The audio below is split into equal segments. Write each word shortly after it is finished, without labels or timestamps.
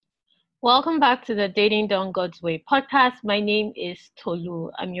Welcome back to the Dating Down God's Way podcast. My name is Tolu.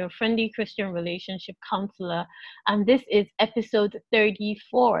 I'm your friendly Christian relationship counselor, and this is episode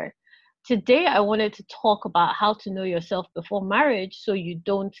 34. Today, I wanted to talk about how to know yourself before marriage so you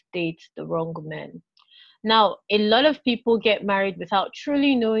don't date the wrong men. Now, a lot of people get married without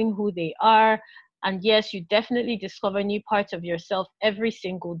truly knowing who they are, and yes, you definitely discover new parts of yourself every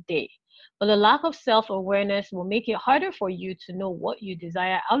single day. But the lack of self awareness will make it harder for you to know what you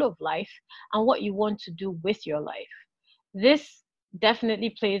desire out of life and what you want to do with your life. This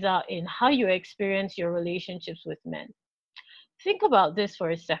definitely plays out in how you experience your relationships with men. Think about this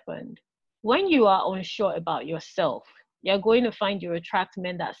for a second. When you are unsure about yourself, you're going to find you attract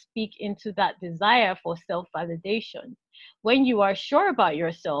men that speak into that desire for self validation. When you are sure about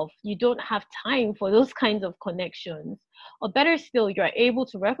yourself, you don't have time for those kinds of connections. Or better still, you are able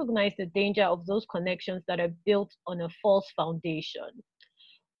to recognize the danger of those connections that are built on a false foundation.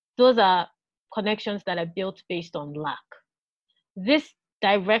 Those are connections that are built based on lack. This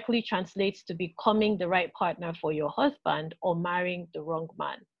directly translates to becoming the right partner for your husband or marrying the wrong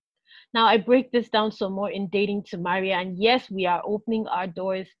man. Now, I break this down some more in Dating to Marry. And yes, we are opening our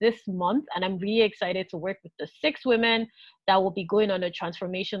doors this month. And I'm really excited to work with the 6 women that will be going on a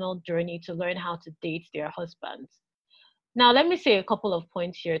transformational journey to learn how to date their husbands. Now, let me say a couple of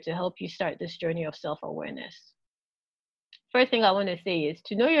points here to help you start this journey of self awareness. First thing I want to say is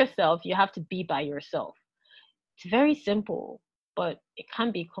to know yourself, you have to be by yourself. It's very simple, but it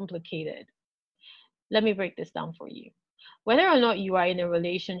can be complicated. Let me break this down for you. Whether or not you are in a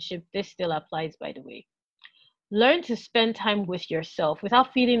relationship, this still applies, by the way. Learn to spend time with yourself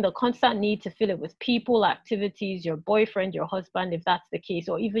without feeling the constant need to fill it with people, activities, your boyfriend, your husband, if that's the case,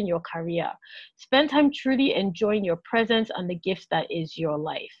 or even your career. Spend time truly enjoying your presence and the gifts that is your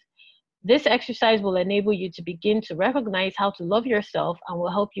life. This exercise will enable you to begin to recognize how to love yourself and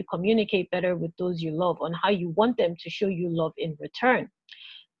will help you communicate better with those you love on how you want them to show you love in return.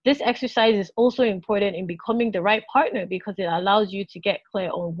 This exercise is also important in becoming the right partner because it allows you to get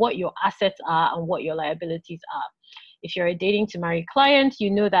clear on what your assets are and what your liabilities are. If you're a Dating to Marry client, you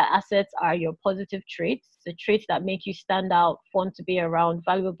know that assets are your positive traits, the traits that make you stand out, fun to be around,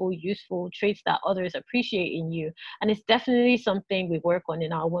 valuable, useful, traits that others appreciate in you. And it's definitely something we work on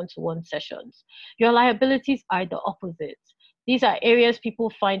in our one-to-one sessions. Your liabilities are the opposite. These are areas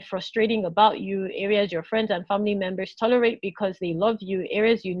people find frustrating about you, areas your friends and family members tolerate because they love you,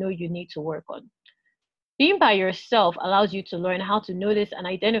 areas you know you need to work on. Being by yourself allows you to learn how to notice and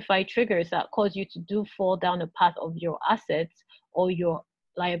identify triggers that cause you to do fall down a path of your assets or your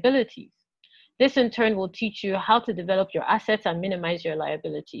liabilities. This in turn will teach you how to develop your assets and minimize your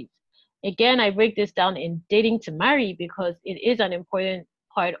liabilities. Again, I break this down in Dating to Marry because it is an important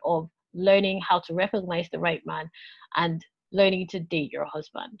part of learning how to recognize the right man and learning to date your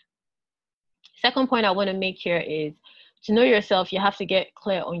husband. Second point I want to make here is to know yourself, you have to get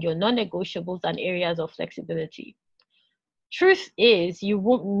clear on your non negotiables and areas of flexibility. Truth is, you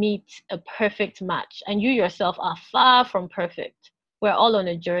won't meet a perfect match, and you yourself are far from perfect. We're all on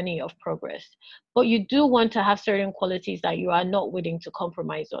a journey of progress, but you do want to have certain qualities that you are not willing to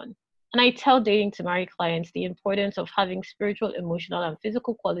compromise on. And I tell Dating to Marry clients the importance of having spiritual, emotional, and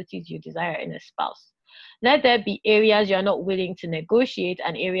physical qualities you desire in a spouse. Let there be areas you are not willing to negotiate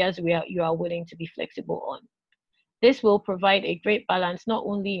and areas where you are willing to be flexible on. This will provide a great balance not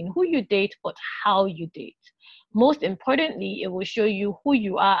only in who you date, but how you date. Most importantly, it will show you who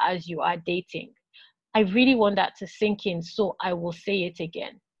you are as you are dating. I really want that to sink in, so I will say it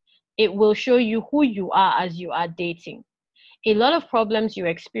again. It will show you who you are as you are dating. A lot of problems you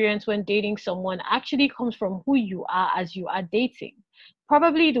experience when dating someone actually comes from who you are as you are dating.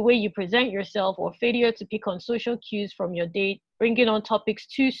 Probably the way you present yourself or failure to pick on social cues from your date, bringing on topics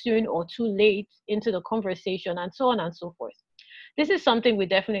too soon or too late into the conversation, and so on and so forth. This is something we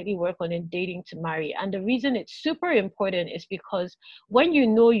definitely work on in Dating to Marry. And the reason it's super important is because when you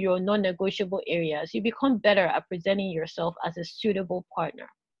know your non negotiable areas, you become better at presenting yourself as a suitable partner.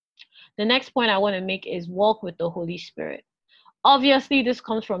 The next point I want to make is walk with the Holy Spirit. Obviously, this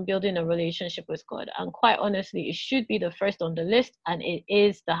comes from building a relationship with God. And quite honestly, it should be the first on the list and it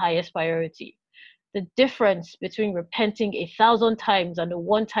is the highest priority. The difference between repenting 1,000 times and the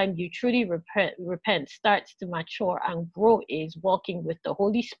one time you truly repent starts to mature and grow is walking with the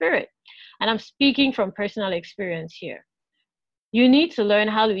Holy Spirit. And I'm speaking from personal experience here. You need to learn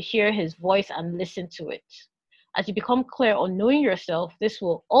how to hear his voice and listen to it. As you become clear on knowing yourself, this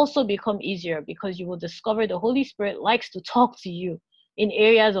will also become easier because you will discover the Holy Spirit likes to talk to you in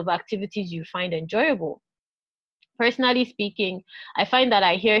areas of activities you find enjoyable. Personally speaking, I find that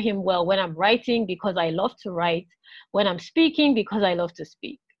I hear him well when I'm writing because I love to write, when I'm speaking because I love to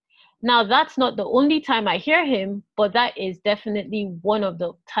speak. Now, that's not the only time I hear him, but that is definitely one of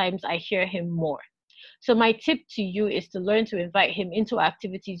the times I hear him more. So, my tip to you is to learn to invite him into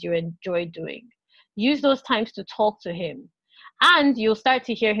activities you enjoy doing. Use those times to talk to him, and you'll start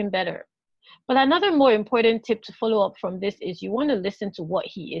to hear him better. But another more important tip to follow up from this is you want to listen to what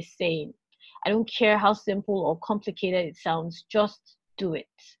he is saying. I don't care how simple or complicated it sounds, just do it.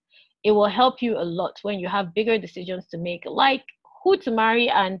 It will help you a lot when you have bigger decisions to make, like who to marry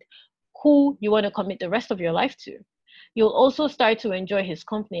and who you want to commit the rest of your life to. You'll also start to enjoy his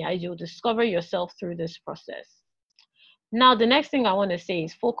company as you'll discover yourself through this process. Now, the next thing I want to say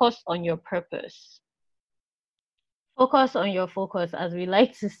is focus on your purpose. Focus on your focus, as we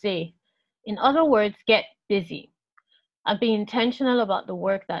like to say. In other words, get busy and be intentional about the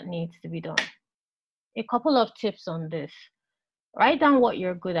work that needs to be done. A couple of tips on this. Write down what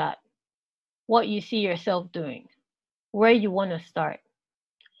you're good at, what you see yourself doing, where you want to start.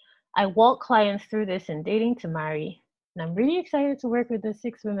 I walk clients through this in Dating to Marry, and I'm really excited to work with the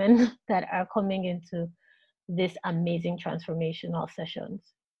 6 women that are coming into this amazing transformational sessions.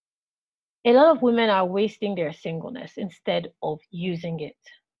 A lot of women are wasting their singleness instead of using it.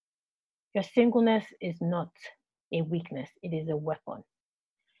 Your singleness is not a weakness, it is a weapon.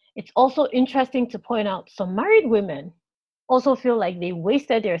 It's also interesting to point out some married women also feel like they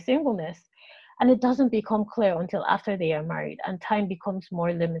wasted their singleness, and it doesn't become clear until after they are married and time becomes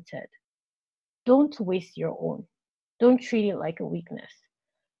more limited. Don't waste your own. Don't treat it like a weakness.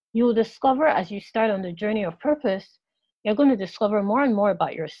 You will discover as you start on the journey of purpose, you're going to discover more and more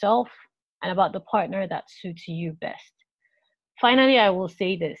about yourself and about the partner that suits you best. Finally, I will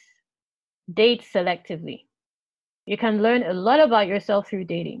say this: date selectively. You can learn a lot about yourself through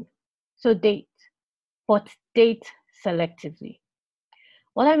dating. So date, but date selectively.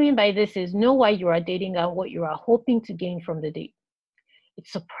 What I mean by this is know why you are dating and what you are hoping to gain from the date.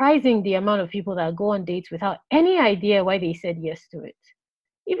 It's surprising the amount of people that go on dates without any idea why they said yes to it.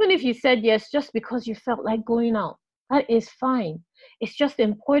 Even if you said yes just because you felt like going out, that is fine. It's just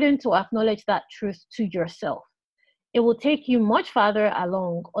important to acknowledge that truth to yourself. It will take you much farther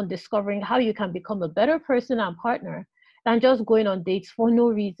along on discovering how you can become a better person and partner than just going on dates for no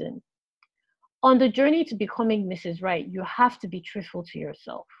reason. On the journey to becoming Mrs. Right, you have to be truthful to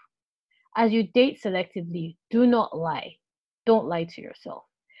yourself. As you date selectively, do not lie. Don't lie to yourself.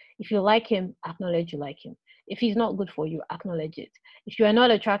 If you like him, acknowledge you like him. If he's not good for you, acknowledge it. If you are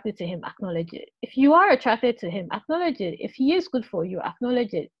not attracted to him, acknowledge it. If you are attracted to him, acknowledge it. If he is good for you,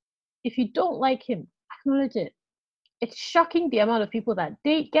 acknowledge it. If you don't like him, acknowledge it. It's shocking the amount of people that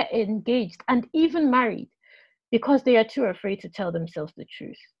date, get engaged, and even married because they are too afraid to tell themselves the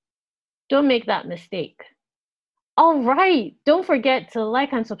truth. Don't make that mistake. All right. Don't forget to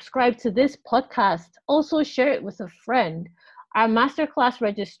like and subscribe to this podcast. Also, share it with a friend. Our masterclass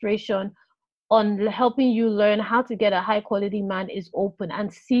registration on helping you learn how to get a high quality man is open,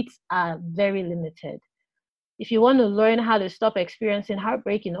 and seats are very limited. If you want to learn how to stop experiencing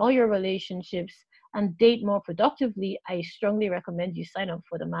heartbreak in all your relationships and date more productively, I strongly recommend you sign up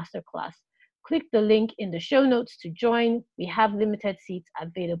for the masterclass. Click the link in the show notes to join. We have limited seats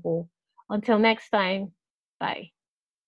available. Until next time, bye.